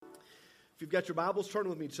If you've got your Bibles, turn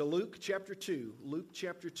with me to Luke chapter 2. Luke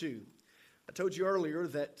chapter 2. I told you earlier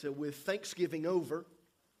that with Thanksgiving over,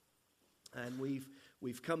 and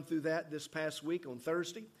we've come through that this past week on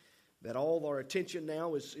Thursday, that all our attention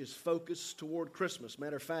now is focused toward Christmas.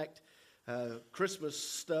 Matter of fact, Christmas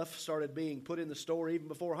stuff started being put in the store even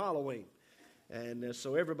before Halloween. And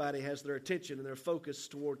so everybody has their attention and their focus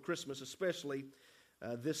toward Christmas, especially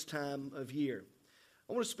this time of year.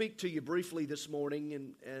 I want to speak to you briefly this morning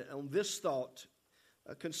and on this thought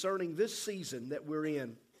concerning this season that we're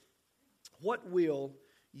in. What will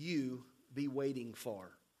you be waiting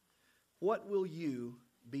for? What will you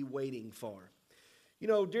be waiting for? You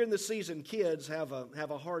know, during the season, kids have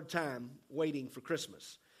a hard time waiting for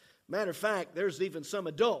Christmas. Matter of fact, there's even some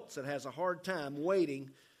adults that has a hard time waiting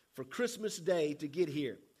for Christmas Day to get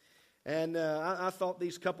here. And I thought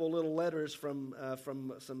these couple little letters from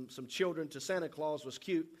some children to Santa Claus was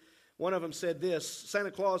cute. One of them said this: Santa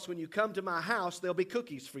Claus, when you come to my house, there'll be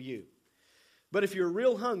cookies for you. But if you're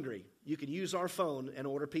real hungry, you can use our phone and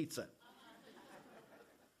order pizza.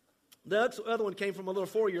 The other one came from a little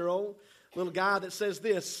 4-year-old, little guy that says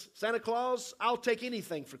this: Santa Claus, I'll take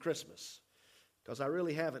anything for Christmas, because I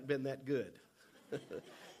really haven't been that good.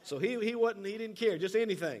 So he didn't care, just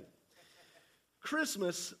anything.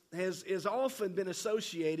 Christmas has often been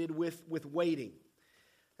associated with waiting.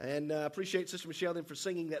 And I appreciate Sister Michelle then for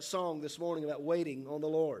singing that song this morning about waiting on the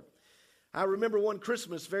Lord. I remember one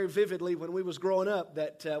Christmas very vividly when we was growing up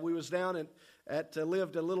that we was down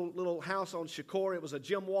lived a little house on Shakur. It was a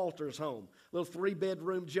Jim Walters home, a little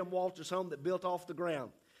 3-bedroom Jim Walters home that built off the ground.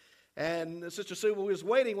 And Sister Sue, when we was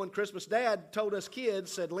waiting one Christmas, Dad told us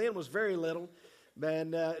kids, said Lynn was very little,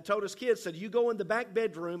 and told us kids, said, you go in the back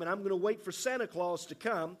bedroom and I'm going to wait for Santa Claus to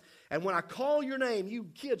come. And when I call your name, you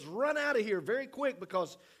kids run out of here very quick,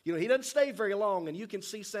 because, you know, he doesn't stay very long and you can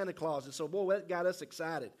see Santa Claus. And so, boy, that got us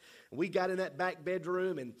excited. And we got in that back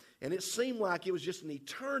bedroom and it seemed like it was just an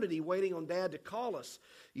eternity waiting on Dad to call us,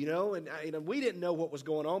 you know. And we didn't know what was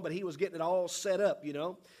going on, but he was getting it all set up, you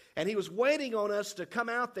know. And he was waiting on us to come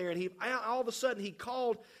out there, and all of a sudden he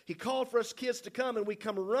called for us kids to come, and we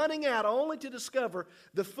come running out only to discover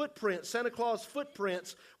the footprints. Santa Claus'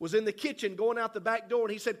 footprints was in the kitchen going out the back door,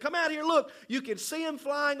 and he said, come out here, look, you can see him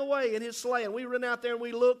flying away in his sleigh. And we ran out there and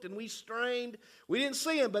we looked and we strained. We didn't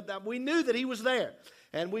see him, but we knew that he was there.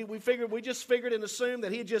 And we just figured and assumed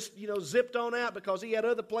that he had just, you know, zipped on out, because he had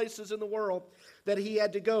other places in the world that he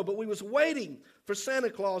had to go. But we was waiting for Santa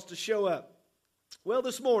Claus to show up. Well,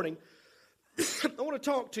 this morning, I want to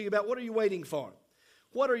talk to you about, what are you waiting for?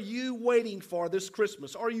 What are you waiting for this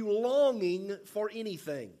Christmas? Are you longing for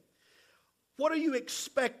anything? What are you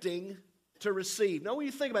expecting to receive? Now, when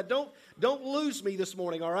you think about it, don't lose me this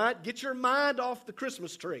morning, all right? Get your mind off the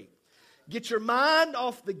Christmas tree. Get your mind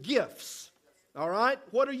off the gifts, all right?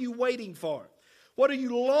 What are you waiting for? What are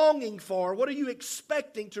you longing for? What are you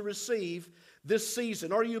expecting to receive this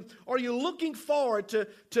season? Are you looking forward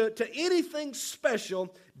to anything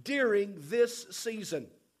special during this season?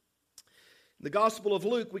 In the Gospel of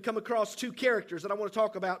Luke, we come across 2 characters that I want to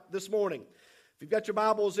talk about this morning. If you've got your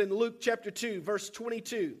Bibles, in Luke chapter 2, verse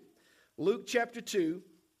 22. Luke chapter 2,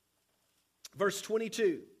 verse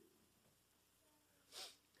 22.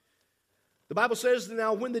 The Bible says,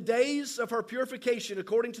 now when the days of her purification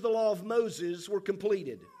according to the law of Moses were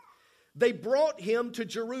completed, they brought him to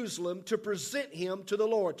Jerusalem to present him to the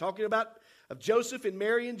Lord. Talking about of Joseph and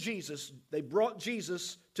Mary and Jesus. They brought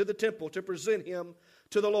Jesus to the temple to present him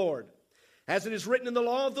to the Lord. As it is written in the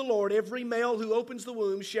law of the Lord, every male who opens the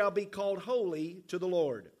womb shall be called holy to the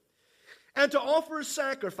Lord. And to offer a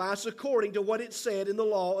sacrifice according to what it said in the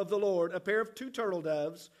law of the Lord, a pair of 2 turtle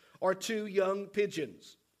doves or 2 young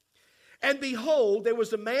pigeons. And behold, there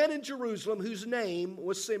was a man in Jerusalem whose name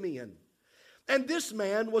was Simeon. And this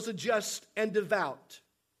man was a just and devout,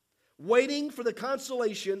 waiting for the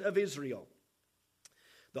consolation of Israel.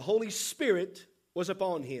 The Holy Spirit was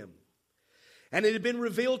upon him. And it had been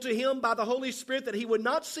revealed to him by the Holy Spirit that he would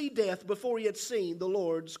not see death before he had seen the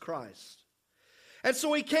Lord's Christ. And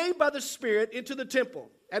so he came by the Spirit into the temple.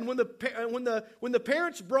 And when the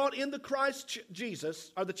parents brought in the Christ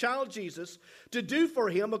Jesus, or the child Jesus, to do for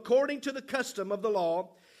him according to the custom of the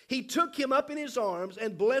law, he took him up in his arms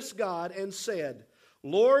and blessed God and said,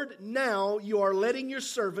 Lord, now you are letting your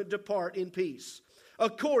servant depart in peace,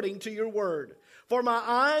 according to your word. For my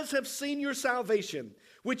eyes have seen your salvation,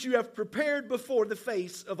 which you have prepared before the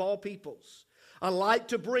face of all peoples, a light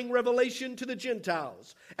to bring revelation to the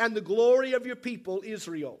Gentiles, and the glory of your people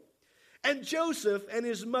Israel. And Joseph and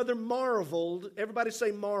his mother marveled, everybody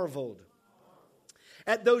say marveled,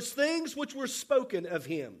 at those things which were spoken of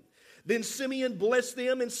him. Then Simeon blessed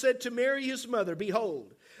them and said to Mary his mother,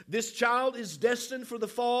 Behold, This child is destined for the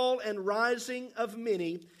fall and rising of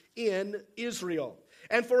many in Israel,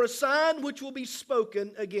 and for a sign which will be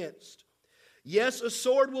spoken against. Yes, a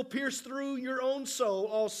sword will pierce through your own soul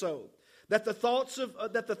also, that the thoughts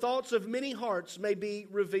of many hearts may be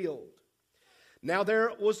revealed. Now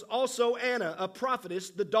there was also Anna, a prophetess,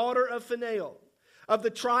 the daughter of Phanuel, of the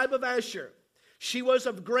tribe of Asher. She was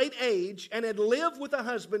of great age and had lived with a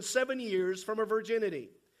husband 7 years from her virginity.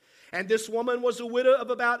 And this woman was a widow of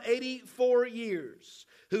about 84 years,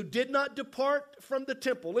 who did not depart from the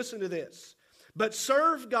temple, listen to this, but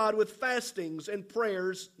served God with fastings and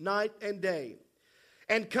prayers night and day.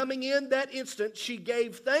 And coming in that instant, she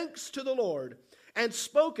gave thanks to the Lord and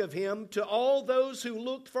spoke of him to all those who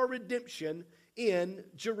looked for redemption in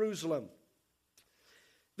Jerusalem.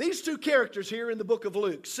 These two characters here in the book of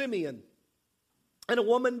Luke, Simeon and a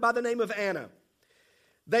woman by the name of Anna,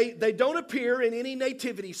 they don't appear in any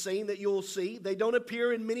nativity scene that you'll see. They don't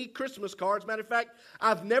appear in many Christmas cards. Matter of fact,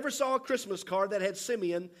 I've never saw a Christmas card that had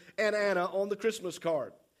Simeon and Anna on the Christmas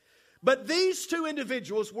card. But these two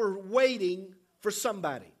individuals were waiting for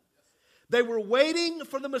somebody. They were waiting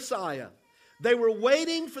for the Messiah. They were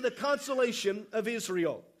waiting for the consolation of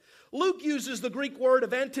Israel. Luke uses the Greek word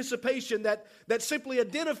of anticipation that simply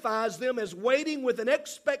identifies them as waiting with an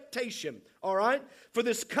expectation, all right, for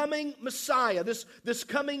this coming Messiah, this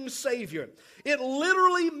coming Savior. It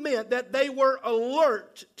literally meant that they were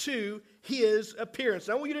alert to his appearance.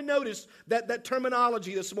 Now, I want you to notice that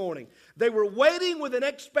terminology this morning. They were waiting with an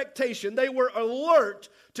expectation. They were alert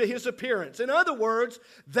to his appearance. In other words,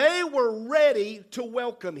 they were ready to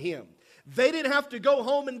welcome him. They didn't have to go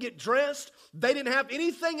home and get dressed. They didn't have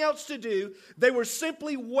anything else to do. They were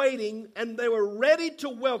simply waiting, and they were ready to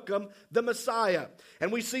welcome the Messiah.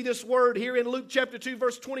 And we see this word here in Luke chapter 2,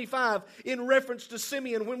 verse 25, in reference to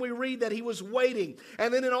Simeon when we read that he was waiting.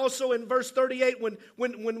 And then also in verse 38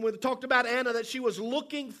 when we talked about Anna, that she was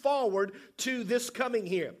looking forward to this coming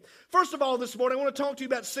here. First of all, this morning, I want to talk to you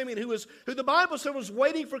about Simeon, who the Bible said was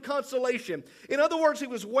waiting for consolation. In other words, he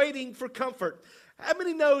was waiting for comfort. How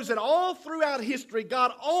many knows that all throughout history,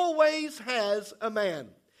 God always has a man?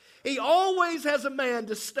 He always has a man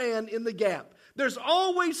to stand in the gap. There's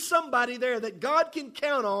always somebody there that God can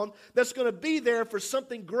count on that's going to be there for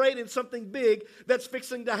something great and something big that's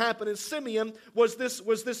fixing to happen. And Simeon was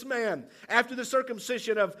this man. After the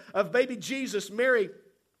circumcision of baby Jesus, Mary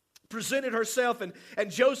presented herself and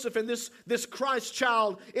Joseph and this Christ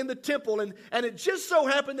child in the temple. And it just so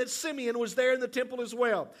happened that Simeon was there in the temple as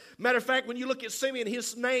well. Matter of fact, when you look at Simeon,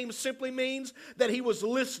 his name simply means that he was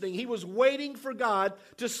listening. He was waiting for God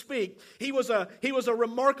to speak. He was a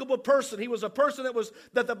remarkable person. He was a person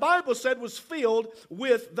that the Bible said was filled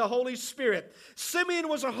with the Holy Spirit. Simeon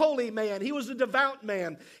was a holy man. He was a devout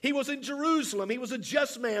man. He was in Jerusalem. He was a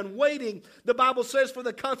just man waiting, the Bible says, for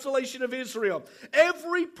the consolation of Israel.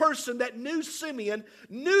 Every person that knew Simeon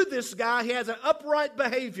knew this guy. He has an upright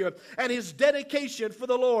behavior and his dedication for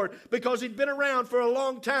the Lord because he'd been around for a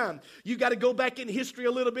long time. You got to go back in history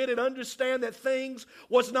a little bit and understand that things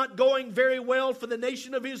was not going very well for the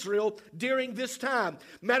nation of Israel during this time.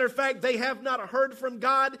 Matter of fact, they have not heard from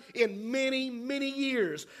God in many, many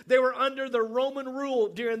years. They were under the Roman rule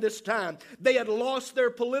during this time. They had lost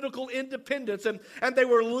their political independence and they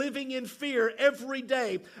were living in fear every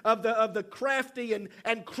day of the crafty and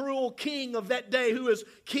cruel king of that day, who is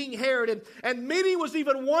King Herod. And many was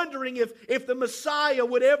even wondering if the Messiah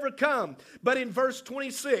would ever come. But in verse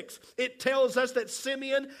 26, it tells us that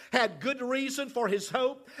Simeon had good reason for his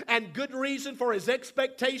hope and good reason for his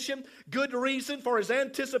expectation, good reason for his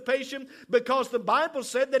anticipation, because the Bible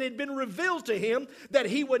said that it had been revealed to him that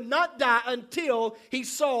he would not die until he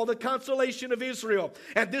saw the consolation of Israel.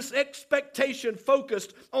 And this expectation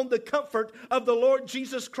focused on the comfort of the Lord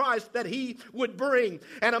Jesus Christ that he would bring.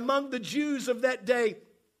 And among the Jews of that day,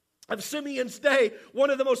 of Simeon's day, one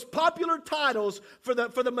of the most popular titles for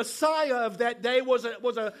the Messiah of that day was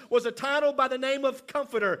a title by the name of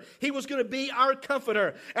Comforter. He was going to be our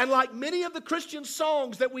comforter. And like many of the Christian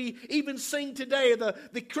songs that we even sing today,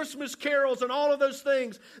 the Christmas carols and all of those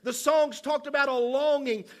things, the songs talked about a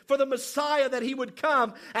longing for the Messiah, that he would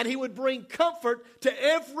come and he would bring comfort to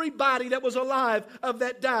everybody that was alive of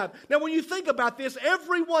that time. Now, when you think about this,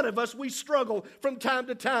 every one of us, we struggle from time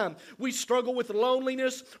to time. We struggle with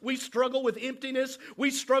loneliness. We struggle with emptiness.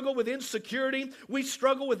 We struggle with insecurity. We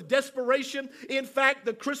struggle with desperation. In fact,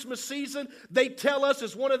 the Christmas season, they tell us,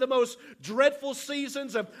 is one of the most dreadful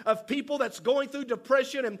seasons of people that's going through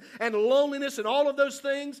depression and loneliness and all of those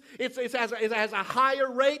things. It has a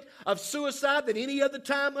higher rate of suicide than any other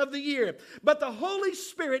time of the year. But the Holy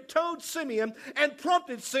Spirit told Simeon and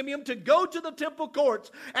prompted Simeon to go to the temple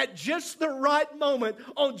courts at just the right moment,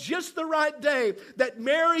 on just the right day, that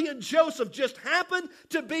Mary and Joseph just happened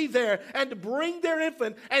to be there and to bring their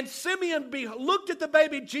infant. And Simeon looked at the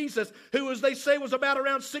baby Jesus, who, as they say, was about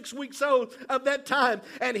around 6 weeks old of that time,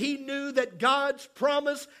 and he knew that God's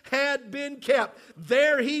promise had been kept.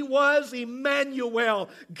 There he was, Emmanuel,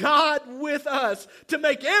 God with us, to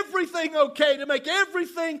make everything okay, to make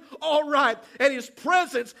everything all right. And his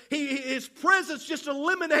presence just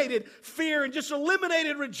eliminated fear and just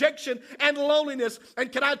eliminated rejection and loneliness.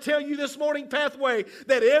 And can I tell you this morning, Pathway,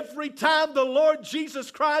 that every time the Lord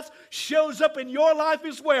Jesus Christ shows up in your life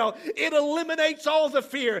as well, it eliminates all the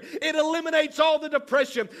fear. It eliminates all the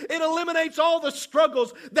depression. It eliminates all the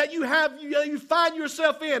struggles that you find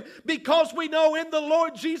yourself in, because we know in the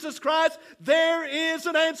Lord Jesus Christ there is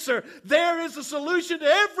an answer. There is a solution to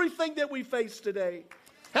everything that we face today.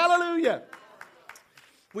 Hallelujah.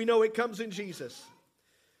 We know it comes in Jesus.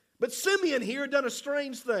 But Simeon here done a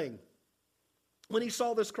strange thing when he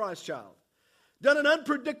saw this Christ child. Done an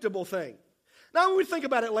unpredictable thing. Now when we think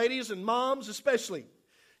about it, ladies and moms especially,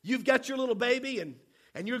 you've got your little baby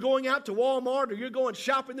and you're going out to Walmart or you're going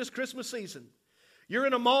shopping this Christmas season. You're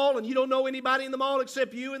in a mall and you don't know anybody in the mall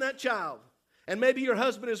except you and that child. And maybe your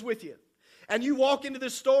husband is with you. And you walk into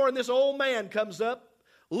this store and this old man comes up,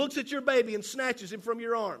 looks at your baby and snatches him from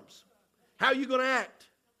your arms. How are you going to act?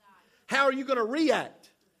 How are you going to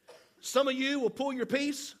react? Some of you will pull your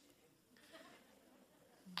piece.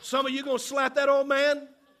 Some of you going to slap that old man.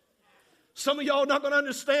 Some of y'all not going to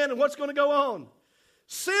understand what's going to go on.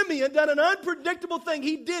 Simeon done an unpredictable thing.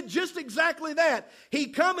 He did just exactly that. He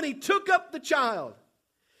come and he took up the child.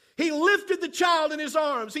 He lifted the child in his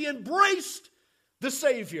arms. He embraced the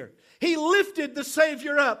Savior. He lifted the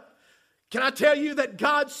Savior up. Can I tell you that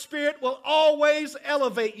God's Spirit will always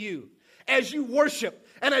elevate you as you worship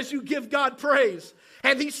and as you give God praise?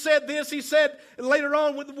 And he said this, he said later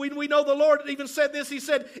on, when we know the Lord even said this, he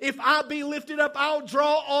said, if I be lifted up, I'll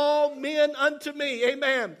draw all men unto me.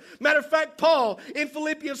 Amen. Matter of fact, Paul in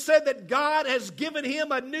Philippians said that God has given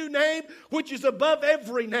him a new name, which is above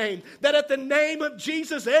every name. That at the name of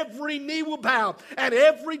Jesus, every knee will bow and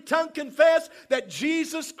every tongue confess that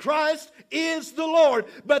Jesus Christ is the Lord.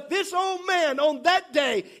 But this old man on that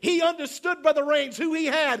day, he understood, Brother Raines, who he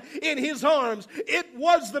had in his arms. It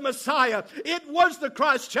was the Messiah. It was the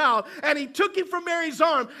Christ child. And he took him from Mary's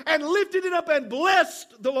arm and lifted it up and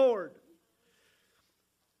blessed the Lord.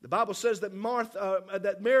 The Bible says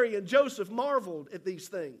that Mary and Joseph marveled at these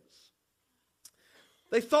things.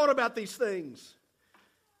 They thought about these things.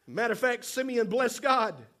 Matter of fact, Simeon blessed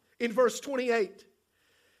God in verse 28.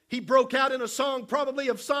 He broke out in a song probably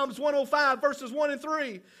of Psalms 105 verses 1 and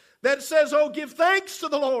 3 that says, oh, give thanks to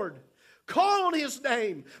the Lord. Call on his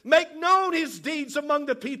name. Make known his deeds among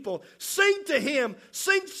the people. Sing to him.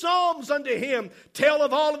 Sing psalms unto him. Tell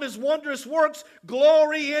of all of his wondrous works.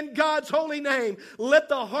 Glory in God's holy name. Let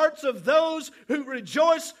the hearts of those who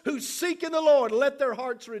rejoice, who seek in the Lord, let their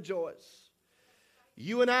hearts rejoice.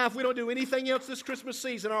 You and I, if we don't do anything else this Christmas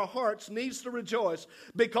season, our hearts needs to rejoice,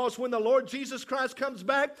 because when the Lord Jesus Christ comes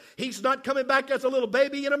back, he's not coming back as a little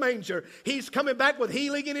baby in a manger. He's coming back with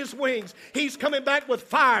healing in his wings. He's coming back with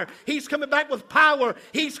fire. He's coming back with power.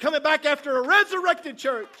 He's coming back after a resurrected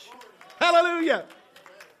church. Hallelujah.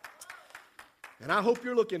 And I hope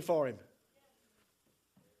you're looking for him.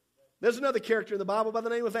 There's another character in the Bible by the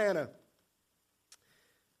name of Anna.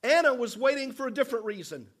 Anna was waiting for a different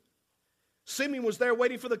reason. Simeon was there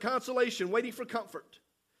waiting for the consolation, waiting for comfort.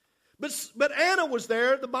 But Anna was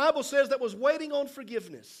there, the Bible says, that was waiting on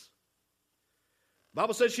forgiveness. The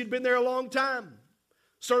Bible says she'd been there a long time,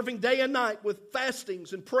 serving day and night with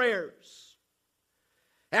fastings and prayers.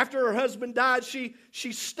 After her husband died, she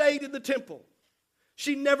stayed in the temple.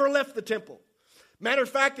 She never left the temple. Matter of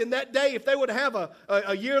fact, in that day, if they would have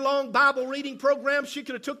a year-long Bible reading program, she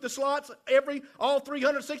could have took the slots all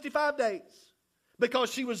 365 days.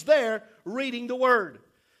 Because she was there reading the Word.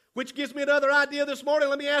 Which gives me another idea this morning.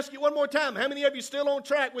 Let me ask you one more time. How many of you still on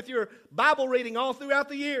track with your Bible reading all throughout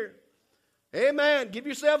the year? Amen. Give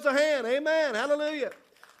yourselves a hand. Amen. Hallelujah.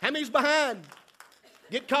 How many's behind?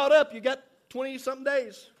 Get caught up. You got 20-something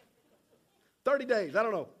days. 30 days. I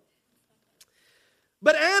don't know.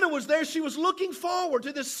 But Anna was there. She was looking forward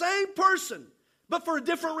to the same person, but for a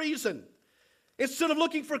different reason. Instead of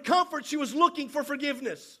looking for comfort, she was looking for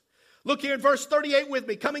forgiveness. Look here in verse 38 with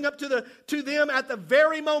me. Coming up to them at the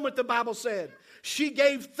very moment, the Bible said, she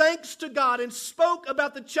gave thanks to God and spoke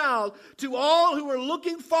about the child to all who were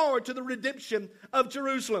looking forward to the redemption of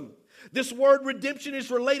Jerusalem. This word redemption is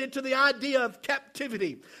related to the idea of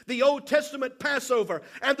captivity. The Old Testament Passover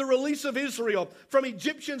and the release of Israel from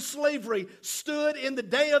Egyptian slavery stood in the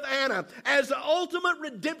day of Anna as the ultimate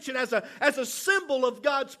redemption, as a symbol of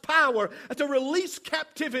God's power to release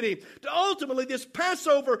captivity. Ultimately, this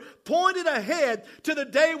Passover pointed ahead to the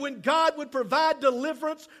day when God would provide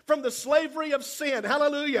deliverance from the slavery of sin.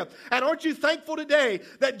 Hallelujah. And aren't you thankful today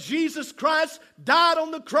that Jesus Christ died on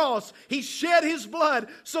the cross? He shed His blood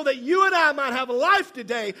so that you and I might have life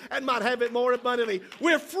today and might have it more abundantly.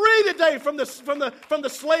 We're free today from the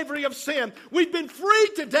slavery of sin. We've been free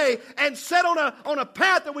today and set on a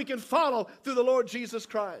path that we can follow through the Lord Jesus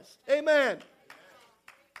Christ. Amen.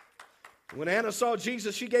 When Anna saw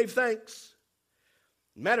Jesus, she gave thanks.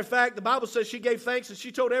 Matter of fact, the Bible says she gave thanks and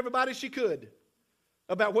she told everybody she could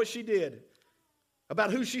about what she did,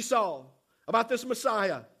 about who she saw, about this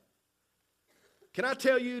Messiah. Can I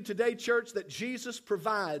tell you today, church, that Jesus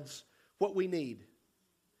provides what we need?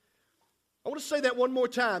 I want to say that one more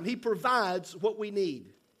time. He provides what we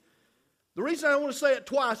need. The reason I want to say it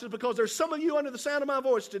twice is because there's some of you under the sound of my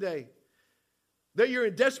voice today that you're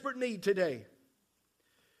in desperate need today.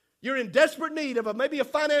 You're in desperate need of maybe a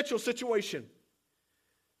financial situation,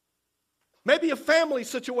 maybe a family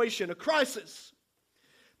situation, a crisis.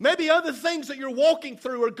 Maybe other things that you're walking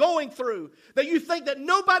through or going through that you think that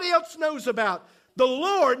nobody else knows about. The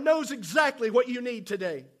Lord knows exactly what you need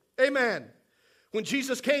today. Amen. When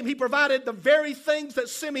Jesus came, He provided the very things that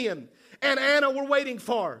Simeon and Anna were waiting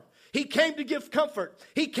for. He came to give comfort.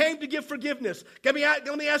 He came to give forgiveness. Let me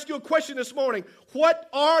ask you a question this morning. What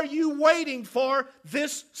are you waiting for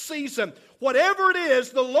this season? Whatever it is,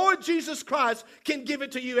 the Lord Jesus Christ can give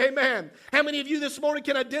it to you. Amen. How many of you this morning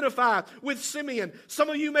can identify with Simeon? Some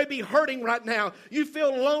of you may be hurting right now. You feel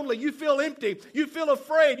lonely. You feel empty. You feel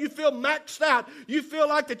afraid. You feel maxed out. You feel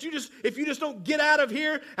like that if you just don't get out of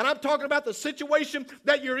here, and I'm talking about the situation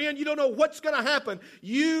that you're in, you don't know what's going to happen.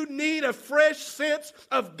 You need a fresh sense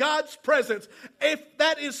of God's presence. If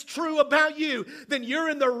that is true about you, then you're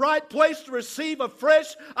in the right place to receive a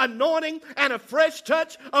fresh anointing and a fresh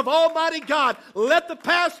touch of Almighty God. Let the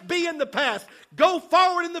past be in the past. Go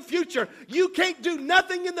forward in the future. You can't do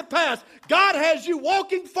nothing in the past. God has you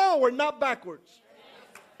walking forward, not backwards.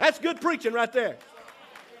 That's good preaching right there.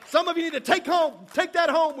 Some of you need to take that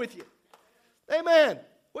home with you. Amen.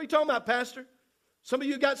 What are you talking about, Pastor? Some of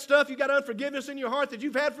you got stuff, you got unforgiveness in your heart that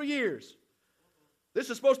you've had for years. This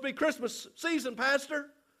is supposed to be Christmas season, Pastor.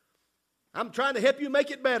 I'm trying to help you make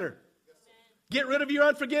it better. Get rid of your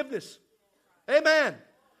unforgiveness. Amen.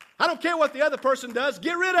 I don't care what the other person does.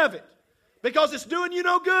 Get rid of it because it's doing you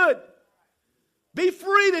no good. Be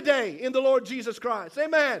free today in the Lord Jesus Christ.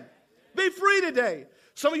 Amen. Be free today.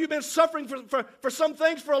 Some of you have been suffering for some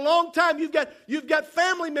things for a long time. You've got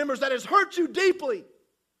family members that has hurt you deeply.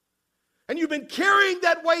 And you've been carrying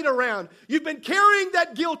that weight around. You've been carrying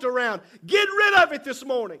that guilt around. Get rid of it this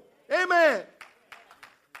morning. Amen.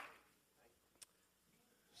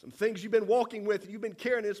 Some things you've been walking with, you've been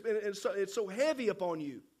carrying, it's so heavy upon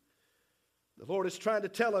you. The Lord is trying to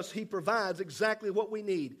tell us He provides exactly what we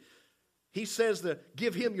need. He says to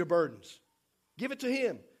give Him your burdens. Give it to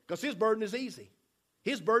Him because His burden is easy.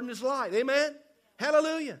 His burden is light. Amen?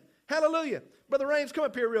 Hallelujah. Hallelujah. Brother Raines, come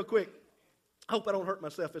up here real quick. I hope I don't hurt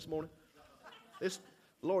myself this morning. The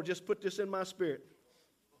Lord just put this in my spirit.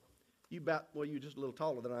 You're just a little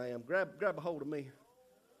taller than I am. Grab a hold of me.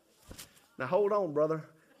 Now hold on, brother,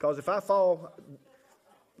 because if I fall,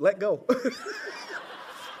 let go.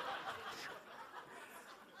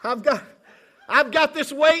 I've got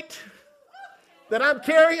this weight that I'm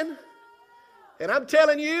carrying, and I'm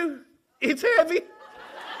telling you, it's heavy.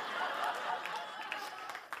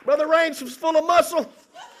 Brother Raines is full of muscle.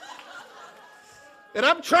 And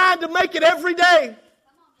I'm trying to make it every day.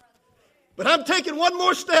 But I'm taking one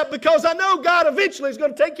more step because I know God eventually is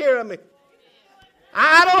going to take care of me.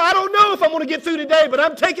 I don't know if I'm going to get through today, but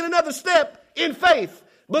I'm taking another step in faith,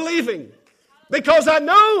 believing. Because I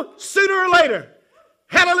know sooner or later,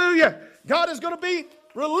 hallelujah, God is going to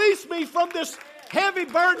release me from this heavy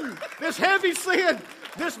burden, this heavy sin,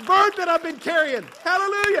 this burden that I've been carrying.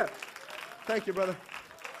 Hallelujah. Thank you, brother.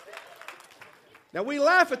 Now, we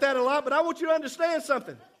laugh at that a lot, but I want you to understand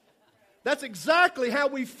something. That's exactly how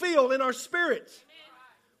we feel in our spirits.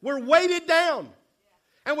 We're weighted down,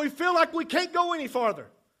 and we feel like we can't go any farther.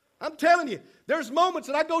 I'm telling you, there's moments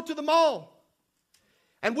that I go to the mall,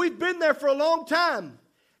 and we've been there for a long time,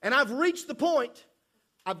 and I've reached the point,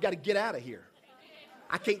 I've got to get out of here.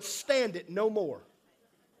 I can't stand it no more.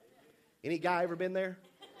 Any guy ever been there?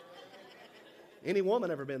 Any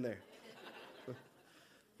woman ever been there?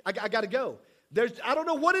 I got to go. I don't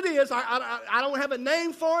know what it is. I don't have a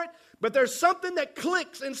name for it, but there's something that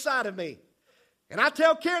clicks inside of me. And I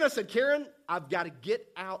tell Karen, I said, Karen, I've got to get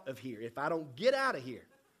out of here. If I don't get out of here.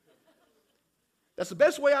 That's the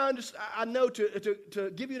best way I know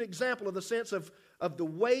to give you an example of the sense of the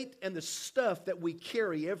weight and the stuff that we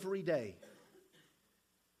carry every day.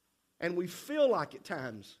 And we feel like at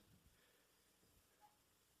times,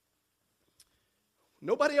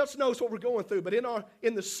 nobody else knows what we're going through, but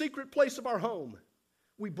in the secret place of our home,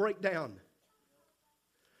 we break down.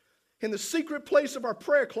 In the secret place of our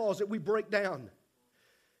prayer closet, we break down.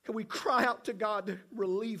 And we cry out to God to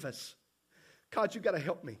relieve us. God, you've got to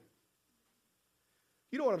help me.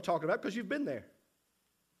 You know what I'm talking about because you've been there.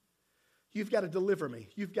 You've got to deliver me.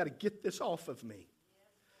 You've got to get this off of me.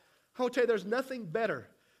 I want to tell you, there's nothing better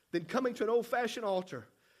than coming to an old-fashioned altar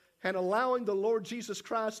and allowing the Lord Jesus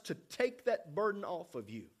Christ to take that burden off of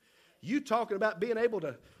you. You talking about being able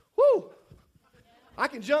to, I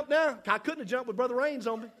can jump now. I couldn't have jumped with Brother Raines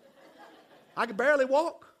on me. I could barely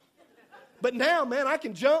walk. But now, man, I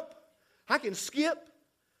can jump. I can skip.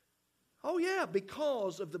 Oh, yeah,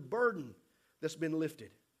 because of the burden that's been lifted.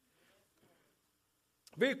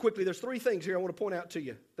 Very quickly, there's three things here I want to point out to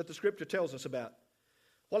you that the Scripture tells us about. A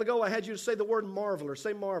while ago, I had you to say the word marveler.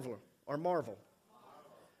 Say marveler or marvel.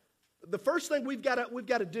 The first thing we've got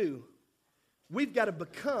to do, we've got to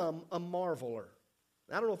become a marveler.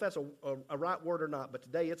 I don't know if that's a right word or not, but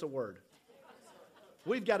today it's a word.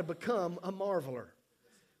 We've got to become a marveler.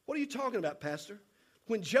 What are you talking about, Pastor?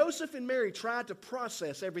 When Joseph and Mary tried to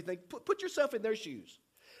process everything, put yourself in their shoes.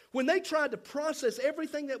 When they tried to process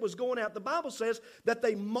everything that was going out, the Bible says that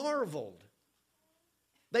they marveled.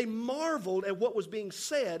 They marveled at what was being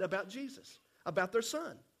said about Jesus, about their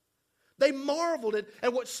son. They marveled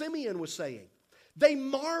at what Simeon was saying. They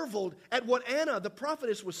marveled at what Anna, the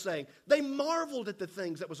prophetess, was saying. They marveled at the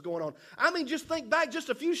things that was going on. I mean, just think back just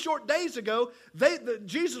a few short days ago,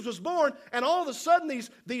 Jesus was born, and all of a sudden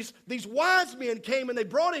these wise men came and they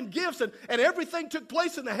brought him gifts, and everything took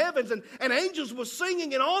place in the heavens, and angels were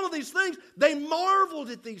singing, and all of these things. They marveled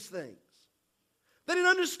at these things. They didn't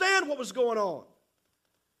understand what was going on.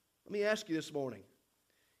 Let me ask you this morning,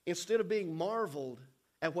 instead of being marveled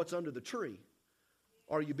at what's under the tree,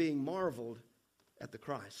 are you being marveled at the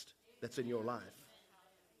Christ that's in your life?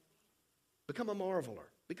 Become a marveler.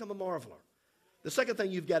 Become a marveler. The second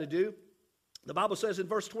thing you've got to do, the Bible says in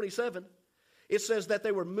verse 27, it says that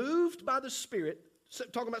they were moved by the Spirit.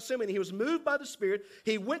 Talking about Simeon, he was moved by the Spirit.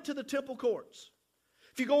 He went to the temple courts.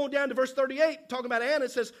 If you go on down to verse 38, talking about Anna,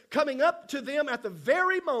 it says, coming up to them at the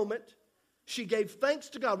very moment, she gave thanks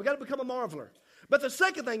to God. We've got to become a marveler. But the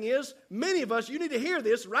second thing is, many of us, you need to hear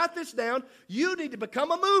this, write this down, you need to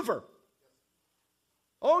become a mover.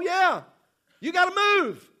 Oh, yeah. You got to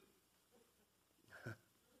move.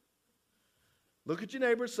 Look at your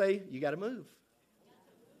neighbor and say, you got to move.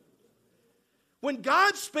 When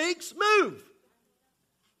God speaks, move.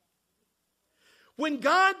 When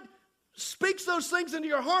God speaks those things into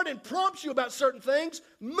your heart and prompts you about certain things,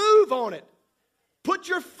 move on it. Put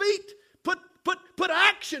your feet, put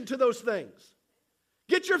action to those things.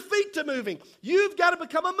 Get your feet to moving. You've got to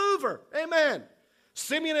become a mover. Amen.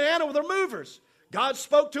 Simeon and Anna were the movers. God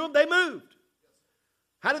spoke to them, they moved.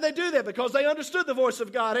 How did they do that? Because they understood the voice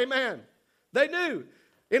of God. Amen. They knew.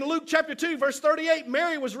 In Luke chapter 2, verse 38,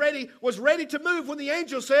 Mary was ready to move when the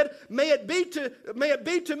angel said, may it be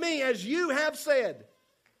to me as you have said.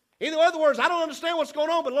 In other words, I don't understand what's going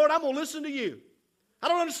on, but Lord, I'm going to listen to you. I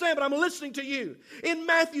don't understand, but I'm listening to you. In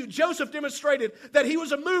Matthew, Joseph demonstrated that he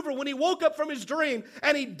was a mover when he woke up from his dream,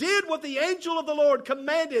 and he did what the angel of the Lord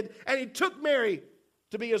commanded, and he took Mary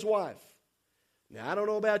to be his wife. Now, I don't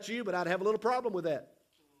know about you, but I'd have a little problem with that.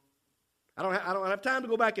 I don't have time to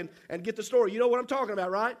go back and get the story. You know what I'm talking about,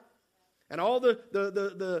 right? And all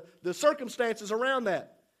the circumstances around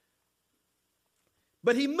that.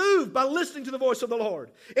 But he moved by listening to the voice of the Lord.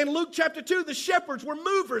 In Luke chapter 2, the shepherds were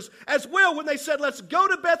movers as well when they said, let's go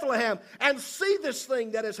to Bethlehem and see this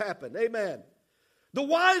thing that has happened. Amen. The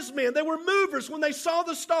wise men, they were movers when they saw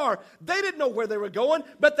the star. They didn't know where they were going,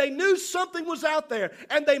 but they knew something was out there.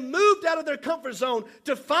 And they moved out of their comfort zone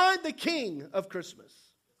to find the King of Christmas.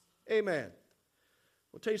 Amen.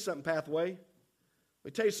 I'll tell you something, Pathway. Let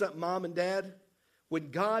me tell you something, Mom and Dad. When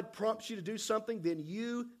God prompts you to do something, then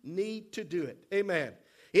you need to do it. Amen.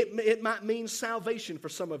 It might mean salvation for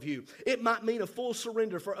some of you. It might mean a full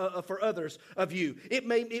surrender for others of you. It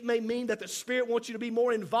may mean that the Spirit wants you to be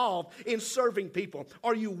more involved in serving people.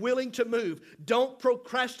 Are you willing to move? Don't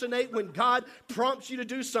procrastinate when God prompts you to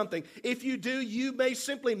do something. If you do, you may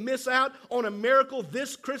simply miss out on a miracle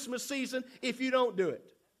this Christmas season if you don't do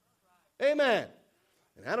it. Amen.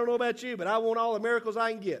 And I don't know about you, but I want all the miracles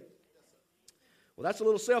I can get. Well, that's a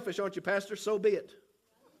little selfish, aren't you, Pastor? So be it.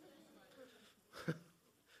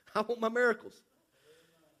 I want my miracles.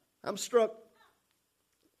 I'm struck.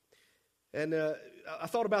 And I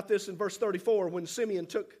thought about this in verse 34 when Simeon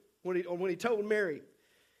when he told Mary.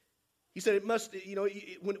 He said it must,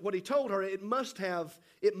 what he told her, it must have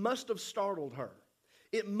startled her.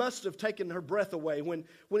 It must have taken her breath away when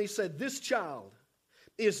he said, this child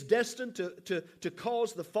is destined to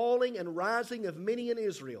cause the falling and rising of many in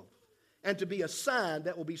Israel and to be a sign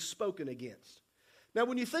that will be spoken against. Now,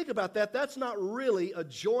 when you think about that, that's not really a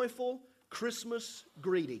joyful Christmas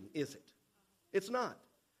greeting, is it? It's not.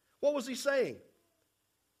 What was he saying?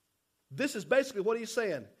 This is basically what he's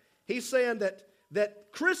saying. He's saying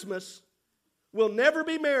that Christmas will never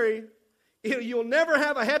be merry. You'll never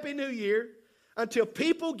have a happy new year until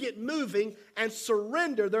people get moving and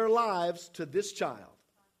surrender their lives to this child.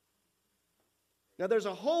 Now, there's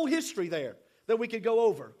a whole history there that we could go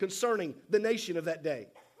over concerning the nation of that day.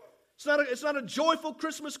 It's not a joyful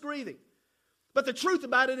Christmas greeting. But the truth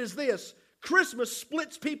about it is this. Christmas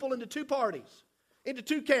splits people into two parties, into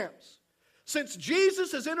two camps. Since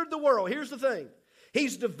Jesus has entered the world, here's the thing.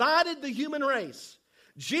 He's divided the human race.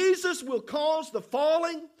 Jesus will cause the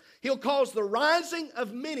falling. He'll cause the rising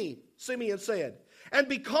of many, Simeon said. And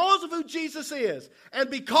because of who Jesus is, and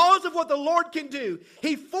because of what the Lord can do,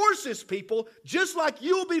 He forces people, just like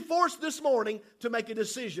you'll be forced this morning, to make a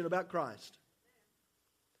decision about Christ.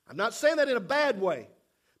 I'm not saying that in a bad way.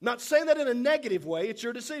 I'm not saying that in a negative way. It's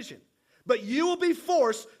your decision. But you will be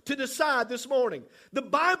forced to decide this morning. The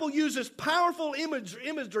Bible uses powerful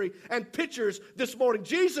imagery and pictures this morning.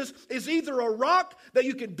 Jesus is either a rock that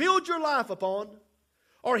you can build your life upon,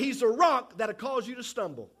 or He's a rock that'll cause you to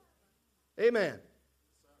stumble. Amen.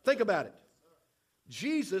 Think about it.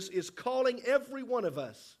 Jesus is calling every one of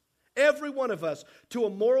us to a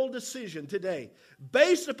moral decision today.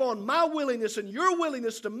 Based upon my willingness and your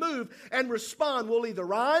willingness to move and respond, we'll either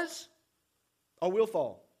rise or we'll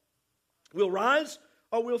fall. We'll rise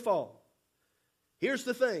or we'll fall. Here's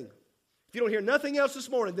the thing. If you don't hear nothing else this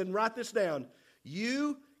morning, then write this down.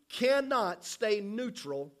 You cannot stay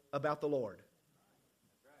neutral about the Lord.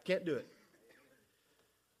 Can't do it.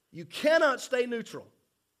 You cannot stay neutral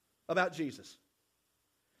about Jesus.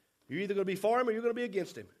 You're either going to be for Him or you're going to be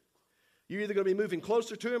against Him. You're either going to be moving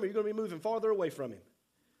closer to Him or you're going to be moving farther away from Him.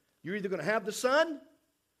 You're either going to have the Son,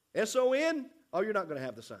 S-O-N, or you're not going to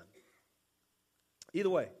have the Son. Either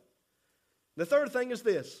way. The third thing is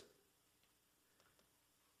this.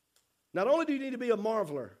 Not only do you need to be a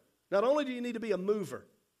marveler, not only do you need to be a mover,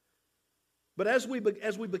 but as we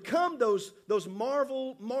become those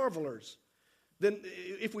marvelers, then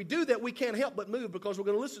if we do that, we can't help but move because we're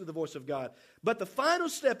going to listen to the voice of God. But the final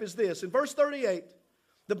step is this. In verse 38,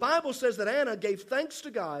 the Bible says that Anna gave thanks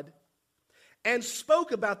to God and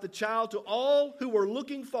spoke about the child to all who were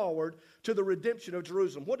looking forward to the redemption of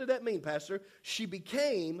Jerusalem. What did that mean, Pastor? She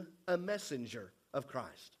became a messenger of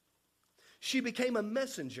Christ. She became a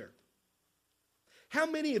messenger. How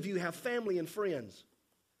many of you have family and friends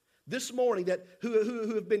this morning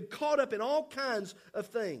who have been caught up in all kinds of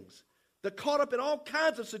things? They're caught up in all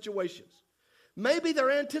kinds of situations. Maybe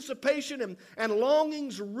their anticipation and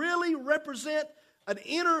longings really represent an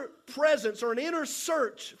inner presence or an inner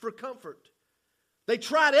search for comfort. They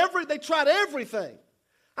tried everything.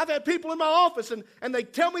 I've had people in my office and they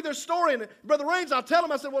tell me their story. And Brother Raines, I'll tell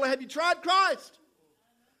them, I said, well, have you tried Christ?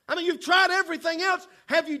 I mean, you've tried everything else.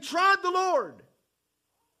 Have you tried the Lord?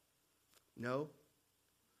 No.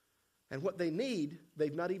 And what they need,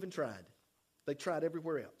 they've not even tried. They tried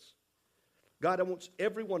everywhere else. God, I want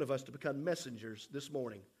every one of us to become messengers this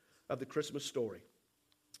morning of the Christmas story.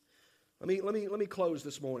 Let me close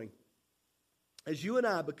this morning. As you and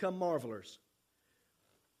I become marvelers,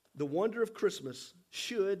 the wonder of Christmas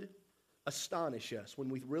should astonish us when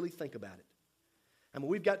we really think about it. I mean,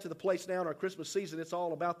 we've got to the place now in our Christmas season, it's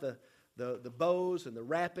all about the bows and the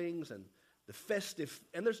wrappings and the festive,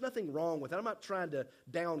 and there's nothing wrong with it. I'm not trying to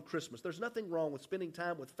down Christmas. There's nothing wrong with spending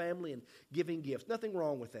time with family and giving gifts. Nothing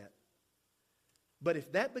wrong with that. But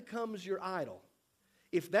if that becomes your idol,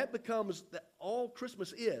 if that becomes all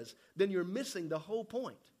Christmas is, then you're missing the whole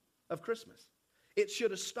point of Christmas. It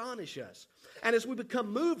should astonish us. And as we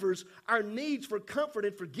become movers, our needs for comfort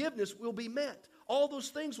and forgiveness will be met. all those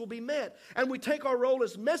things will be met. And we take our role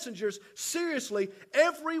as messengers seriously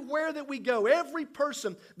everywhere that we go. Every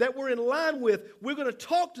person that we're in line with, we're going to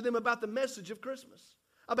talk to them about the message of Christmas,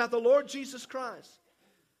 about the Lord Jesus Christ.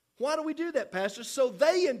 Why do we do that, Pastor? So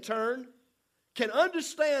they, in turn, can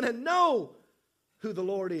understand and know who the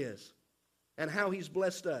Lord is and how He's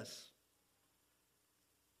blessed us.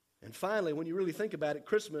 And finally, when you really think about it,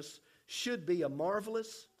 Christmas should be a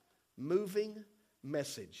marvelous, moving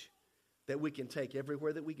message that we can take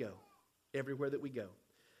everywhere that we go. Everywhere that we go.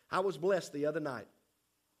 I was blessed the other night.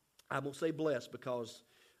 I won't say blessed because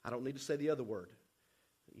I don't need to say the other word.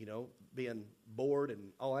 You know, being bored and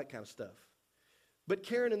all that kind of stuff. But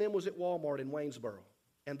Karen and them was at Walmart in Waynesboro.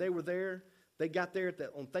 And they were there. They got there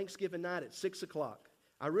on Thanksgiving night at 6 o'clock.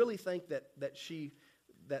 I really think that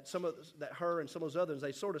her and some of those others,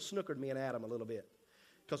 they sort of snookered me and Adam a little bit.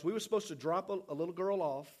 Because we were supposed to drop a little girl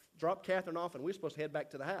off, drop Catherine off, and we were supposed to head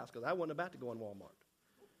back to the house because I wasn't about to go in Walmart.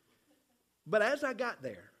 But as I got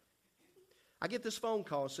there, I get this phone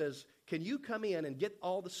call that says, can you come in and get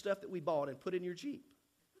all the stuff that we bought and put in your Jeep?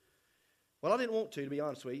 Well, I didn't want to be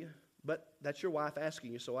honest with you, but that's your wife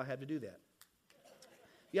asking you, so I had to do that.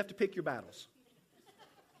 You have to pick your battles.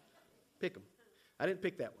 Pick them. I didn't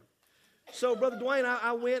pick that one. So, Brother Dwayne,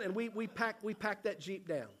 I went and we packed that Jeep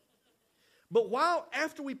down. But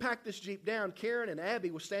after we packed this Jeep down, Karen and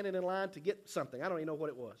Abby were standing in line to get something. I don't even know what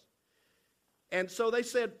it was. And so they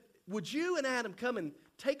said, would you and Adam come and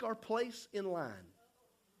take our place in line?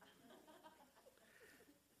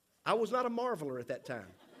 I was not a marveler at that time.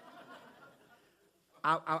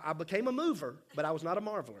 I became a mover, but I was not a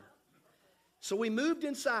marveler. So we moved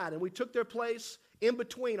inside and we took their place in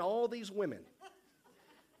between all these women.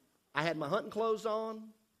 I had my hunting clothes on.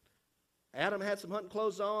 Adam had some hunting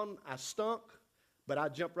clothes on. I stunk, but I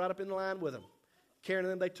jumped right up in the line with them. Karen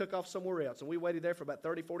and them, they took off somewhere else, and we waited there for about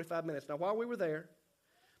 30, 45 minutes. Now, while we were there,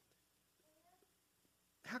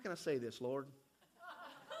 how can I say this, Lord?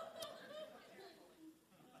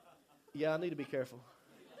 Yeah, I need to be careful.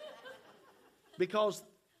 Because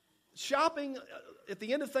shopping at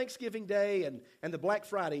the end of Thanksgiving Day and the Black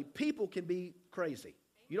Friday, people can be crazy.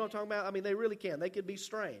 You know what I'm talking about? I mean, they really can. They can be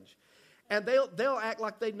strange. And they'll act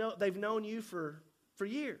like they've known you for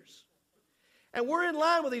years. And we're in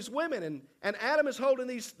line with these women, and Adam is holding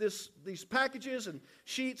these packages and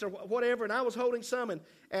sheets or whatever, and I was holding some,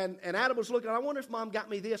 and Adam was looking, I wonder if Mom got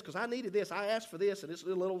me this, because I needed this. I asked for this, and it's a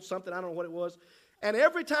little something, I don't know what it was. And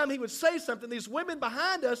every time he would say something, these women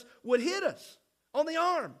behind us would hit us on the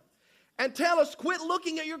arm and tell us, quit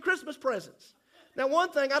looking at your Christmas presents. Now,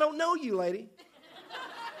 one thing, I don't know you, lady.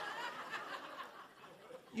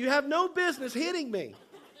 You have no business hitting me.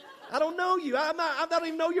 I don't know you. I don't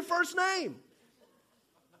even know your first name.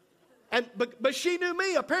 But she knew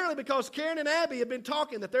me, apparently, because Karen and Abby had been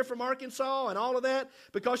talking that they're from Arkansas and all of that,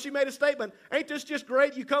 because she made a statement, ain't this just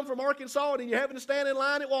great? You come from Arkansas and you're having to stand in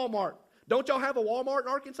line at Walmart. Don't y'all have a Walmart in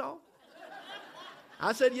Arkansas?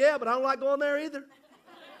 I said, yeah, but I don't like going there either.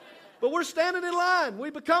 But we're standing in line.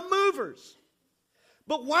 We become movers.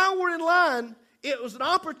 But while we're in line, it was an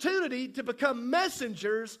opportunity to become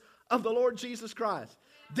messengers of the Lord Jesus Christ.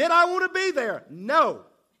 Did I want to be there? No.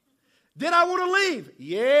 Did I want to leave?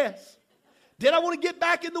 Yes. Did I want to get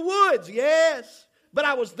back in the woods? Yes. But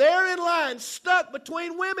I was there in line, stuck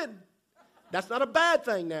between women. That's not a bad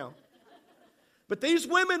thing now. But these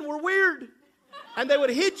women were weird. And they would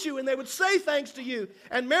hit you and they would say things to you.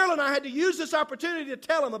 And Marilyn and I had to use this opportunity to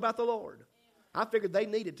tell them about the Lord. I figured they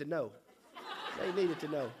needed to know. They needed to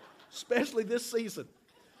know. Especially this season.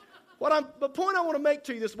 The point I want to make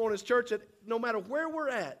to you this morning is, church, that no matter where we're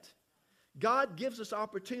at, God gives us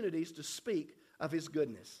opportunities to speak of His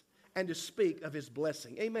goodness and to speak of His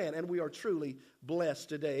blessing. Amen. And we are truly blessed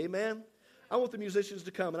today. Amen. I want the musicians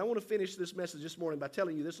to come, and I want to finish this message this morning by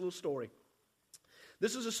telling you this little story.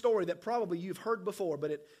 This is a story that probably you've heard before,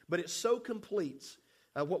 but it so completes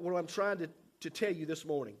what I'm trying to tell you this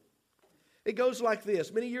morning. It goes like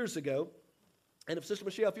this. Many years ago, and if Sister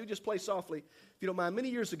Michelle, if you just play softly, if you don't mind, many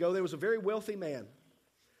years ago, there was a very wealthy man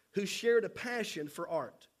who shared a passion for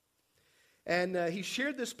art. And he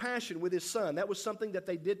shared this passion with his son. That was something that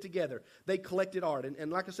they did together. They collected art.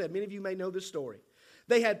 And like I said, many of you may know this story.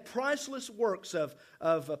 They had priceless works of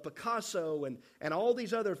Picasso and all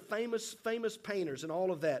these other famous painters and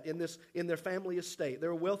all of that in their family estate. They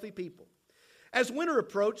were wealthy people. As winter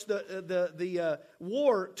approached, the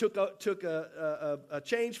war took a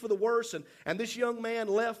change for the worse, and this young man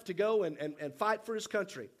left to go and fight for his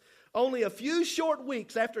country. Only a few short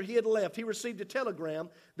weeks after he had left, he received a telegram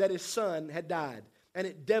that his son had died. And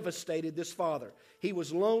it devastated this father. He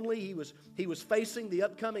was lonely. He was facing the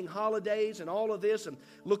upcoming holidays and all of this and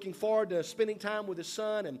looking forward to spending time with his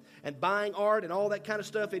son and buying art and all that kind of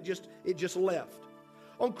stuff. It just left.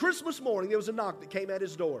 On Christmas morning, there was a knock that came at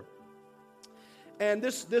his door. And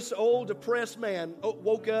this old depressed man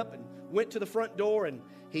woke up and went to the front door, and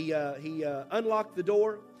he unlocked the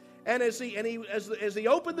door. And as he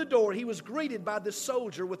opened the door, he was greeted by this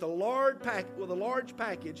soldier with a large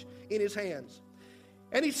package in his hands.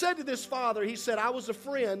 And he said to this father, he said, "I was a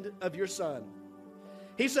friend of your son."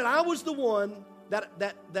 He said, "I was the one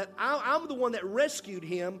I'm the one that rescued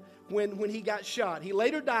him when he got shot. He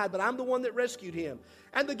later died, but I'm the one that rescued him."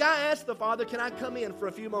 And the guy asked the father, "Can I come in for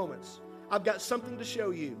a few moments? I've got something to show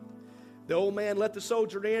you." The old man let the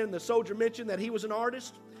soldier in, and the soldier mentioned that he was an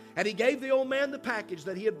artist. And he gave the old man the package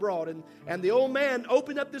that he had brought. And the old man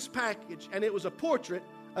opened up this package, and it was a portrait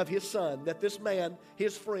of his son that this man,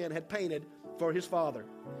 his friend, had painted for his father.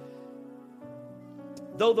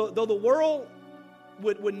 Though the world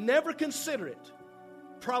would never consider it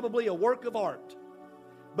probably a work of art,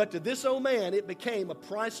 but to this old man, it became a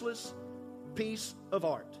priceless piece of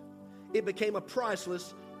art. It became a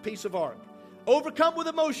priceless piece of art. Overcome with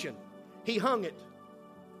emotion, he hung it.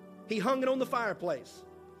 He hung it on the fireplace.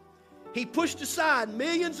 He pushed aside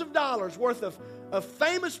millions of dollars worth of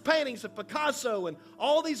famous paintings of Picasso and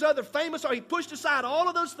all these other famous art. He pushed aside all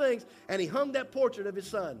of those things, and he hung that portrait of his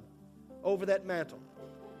son over that mantle.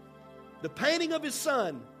 The painting of his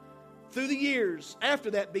son, through the years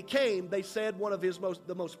after that, became, they said, one of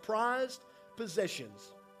the most prized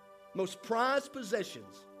possessions. Most prized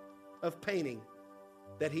possessions of painting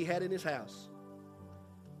that he had in his house.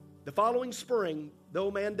 The following spring, the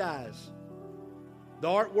old man dies. The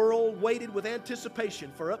art world waited with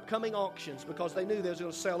anticipation for upcoming auctions because they knew they was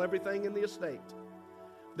going to sell everything in the estate.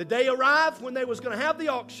 The day arrived when they was going to have the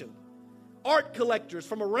auction. Art collectors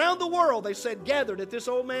from around the world, they said, gathered at this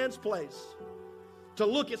old man's place to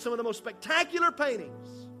look at some of the most spectacular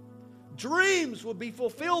paintings. Dreams would be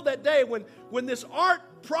fulfilled that day when this art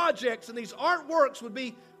projects and these artworks would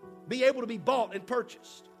be able to be bought and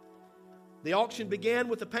purchased. The auction began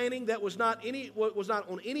with a painting that was not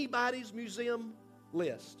on anybody's museum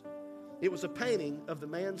list. It was a painting of the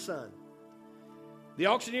man's son. The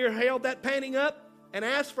auctioneer held that painting up and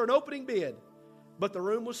asked for an opening bid, but the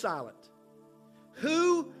room was silent.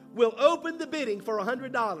 "Who will open the bidding for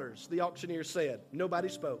 $100? The auctioneer said. Nobody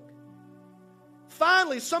spoke.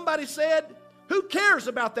 Finally, somebody said, "Who cares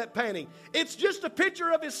about that painting? It's just a picture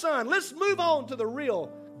of his son. Let's move on to the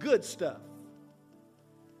real good stuff."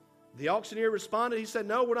 The auctioneer responded. He said,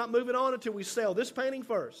 "No, we're not moving on until we sell this painting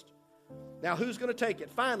first." Now, who's going to take it?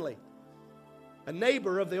 Finally, a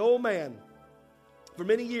neighbor of the old man for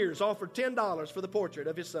many years offered $10 for the portrait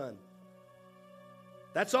of his son.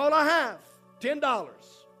 "That's all I have,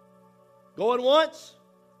 $10. Going once,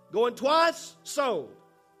 going twice, sold."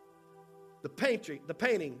 The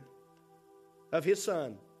painting of his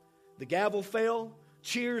son. The gavel fell.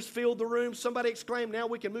 Cheers filled the room. Somebody exclaimed, "Now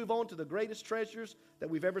we can move on to the greatest treasures that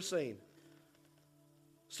we've ever seen."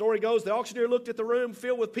 Story goes, the auctioneer looked at the room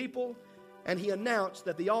filled with people, and he announced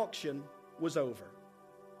that the auction was over.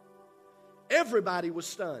 Everybody was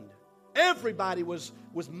stunned. Everybody was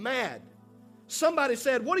mad. Somebody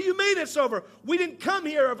said, "What do you mean it's over? We didn't come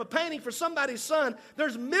here of a painting for somebody's son.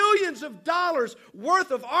 There's millions of dollars worth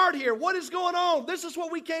of art here. What is going on? This is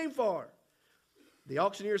what we came for." The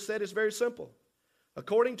auctioneer said it's very simple.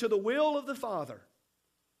 According to the will of the Father,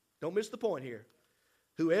 don't miss the point here,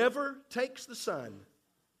 whoever takes the Son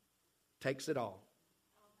takes it all.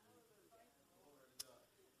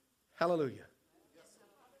 Hallelujah.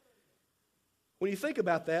 When you think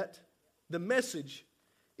about that, the message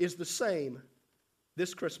is the same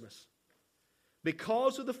this Christmas.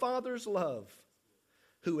 Because of the Father's love,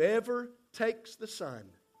 whoever takes the Son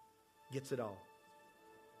gets it all.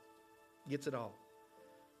 Gets it all.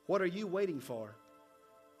 What are you waiting for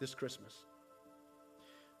this Christmas?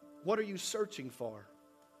 What are you searching for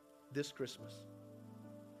this Christmas?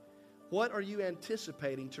 What are you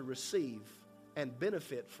anticipating to receive and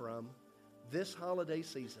benefit from this holiday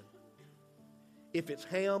season? If it's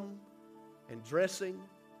ham and dressing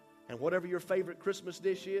and whatever your favorite Christmas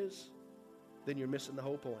dish is, then you're missing the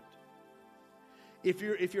whole point. If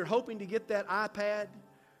you're hoping to get that iPad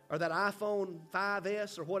or that iPhone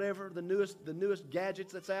 5S or whatever, the newest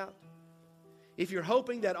gadgets that's out, if you're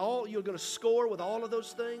hoping that you're going to score with all of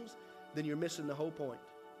those things, then you're missing the whole point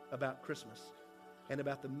about Christmas and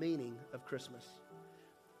about the meaning of Christmas.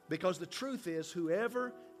 Because the truth is,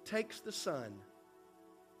 whoever takes the Son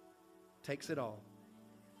takes it all.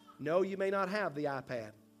 No, you may not have the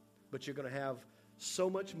iPad, but you're going to have so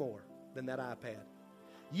much more than that iPad.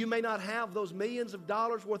 You may not have those millions of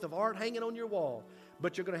dollars worth of art hanging on your wall,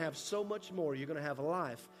 but you're going to have so much more. You're going to have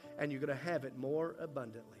life, and you're going to have it more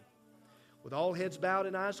abundantly. With all heads bowed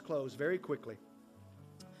and eyes closed, very quickly,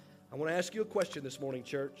 I want to ask you a question this morning,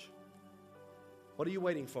 church. What are you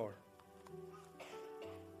waiting for?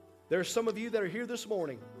 There are some of you that are here this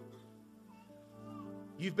morning.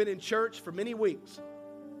 You've been in church for many weeks,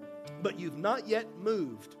 but you've not yet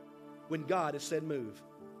moved when God has said move.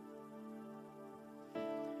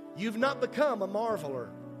 You've not become a marveler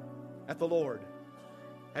at the Lord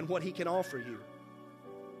and what He can offer you.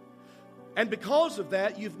 And because of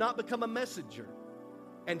that, you've not become a messenger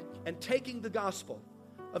and taking the gospel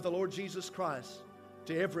of the Lord Jesus Christ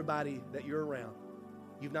to everybody that you're around.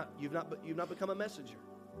 You've not become a messenger.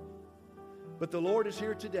 But the Lord is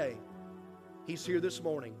here today. He's here this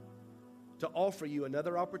morning to offer you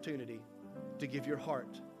another opportunity to give your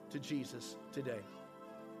heart to Jesus today.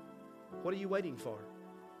 What are you waiting for?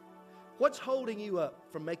 What's holding you up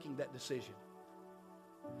from making that decision?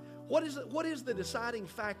 What is the deciding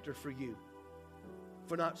factor for you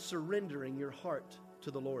for not surrendering your heart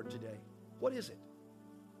to the Lord today? What is it?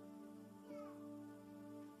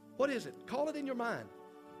 What is it? Call it in your mind.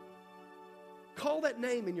 Call that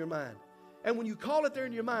name in your mind. And when you call it there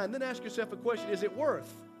in your mind, then ask yourself a question. Is it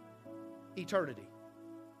worth eternity?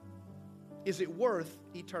 Is it worth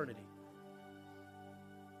eternity?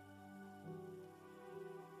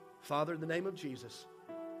 Father, in the name of Jesus,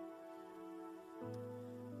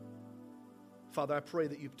 Father, I pray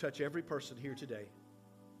that you touch every person here today.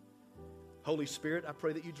 Holy Spirit, I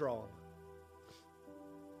pray that you draw them.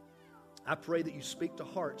 I pray that you speak to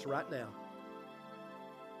hearts right now.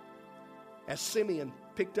 As Simeon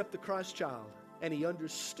picked up the Christ child and he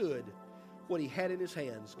understood what he had in his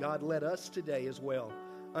hands, God, let us today as well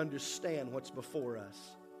understand what's before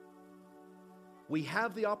us. We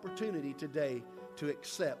have the opportunity today to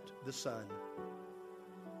accept the Son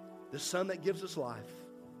that gives us life,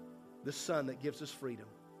 the Son that gives us freedom,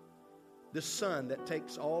 the Son that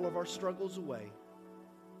takes all of our struggles away,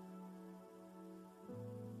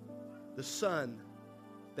 the Son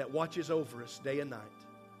that watches over us day and night.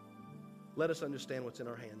 Let us understand what's in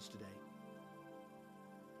our hands today.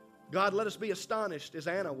 God, let us be astonished as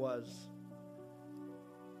Anna was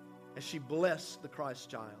as she blessed the Christ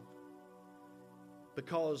child,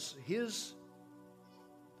 because his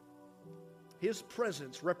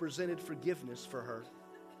presence represented forgiveness for her.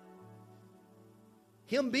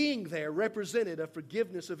 Him being there represented a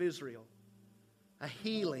forgiveness of Israel, a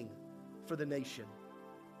healing for the nation.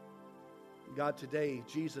 God, today,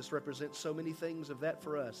 Jesus represents so many things of that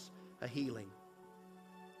for us, a healing,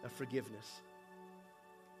 a forgiveness.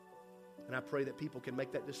 And I pray that people can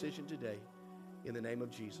make that decision today in the name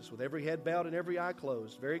of Jesus. With every head bowed and every eye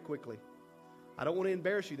closed, very quickly. I don't want to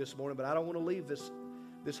embarrass you this morning, but I don't want to leave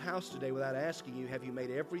this house today without asking you, have you made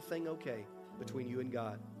everything okay between you and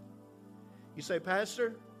God? You say,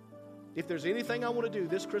 Pastor, if there's anything I want to do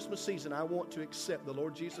this Christmas season, I want to accept the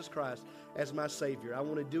Lord Jesus Christ as my Savior. I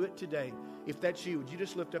want to do it today. If that's you, would you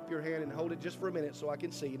just lift up your hand and hold it just for a minute so I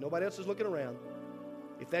can see you? Nobody else is looking around.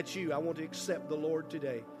 If that's you, I want to accept the Lord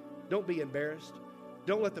today. Don't be embarrassed.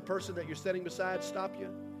 Don't let the person that you're sitting beside stop you.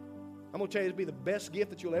 I'm going to tell you, it'll be the best gift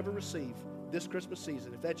that you'll ever receive this Christmas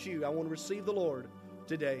season. If that's you, I want to receive the Lord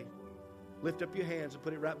today. Lift up your hands and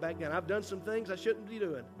put it right back down. I've done some things I shouldn't be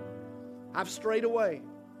doing. I've strayed away.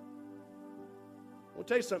 I want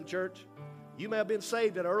to tell you something, church. You may have been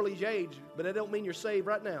saved at an early age, but that don't mean you're saved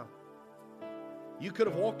right now. You could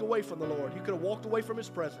have walked away from the Lord. You could have walked away from His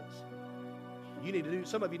presence.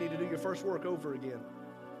 Some of you need to do your first work over again.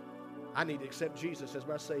 I need to accept Jesus as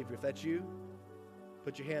my Savior. If that's you,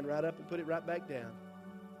 put your hand right up and put it right back down.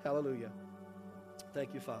 Hallelujah.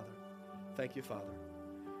 Thank you, Father. Thank you, Father.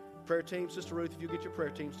 Prayer team, Sister Ruth, if you get your prayer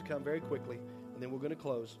teams to come very quickly, and then we're going to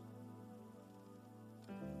close.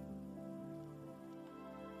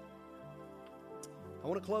 I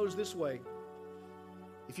want to close this way.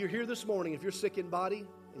 If you're here this morning, if you're sick in body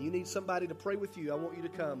and you need somebody to pray with you, I want you to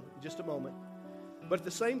come in just a moment. But at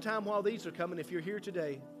the same time, while these are coming, if you're here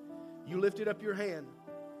today, you lifted up your hand,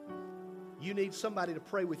 you need somebody to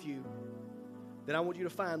pray with you, then I want you to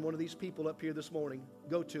find one of these people up here this morning.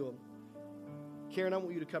 Go to them. Karen, I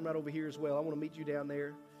want you to come right over here as well. I want to meet you down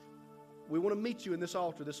there. We want to meet you in this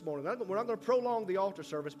altar this morning. We're not going to prolong the altar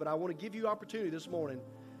service, but I want to give you opportunity this morning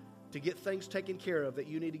to get things taken care of that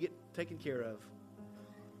you need to get taken care of.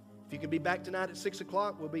 If you can be back tonight at 6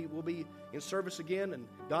 o'clock, we'll be in service again, and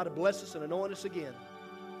God will bless us and anoint us again.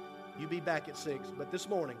 You be back at 6. But this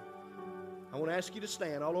morning, I want to ask you to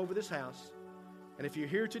stand all over this house. And if you're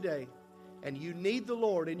here today and you need the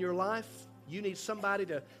Lord in your life, you need somebody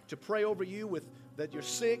to pray over you with that you're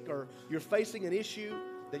sick or you're facing an issue,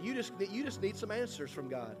 that you just need some answers from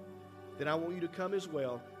God, then I want you to come as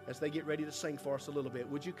well as they get ready to sing for us a little bit.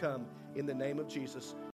 Would you come in the name of Jesus?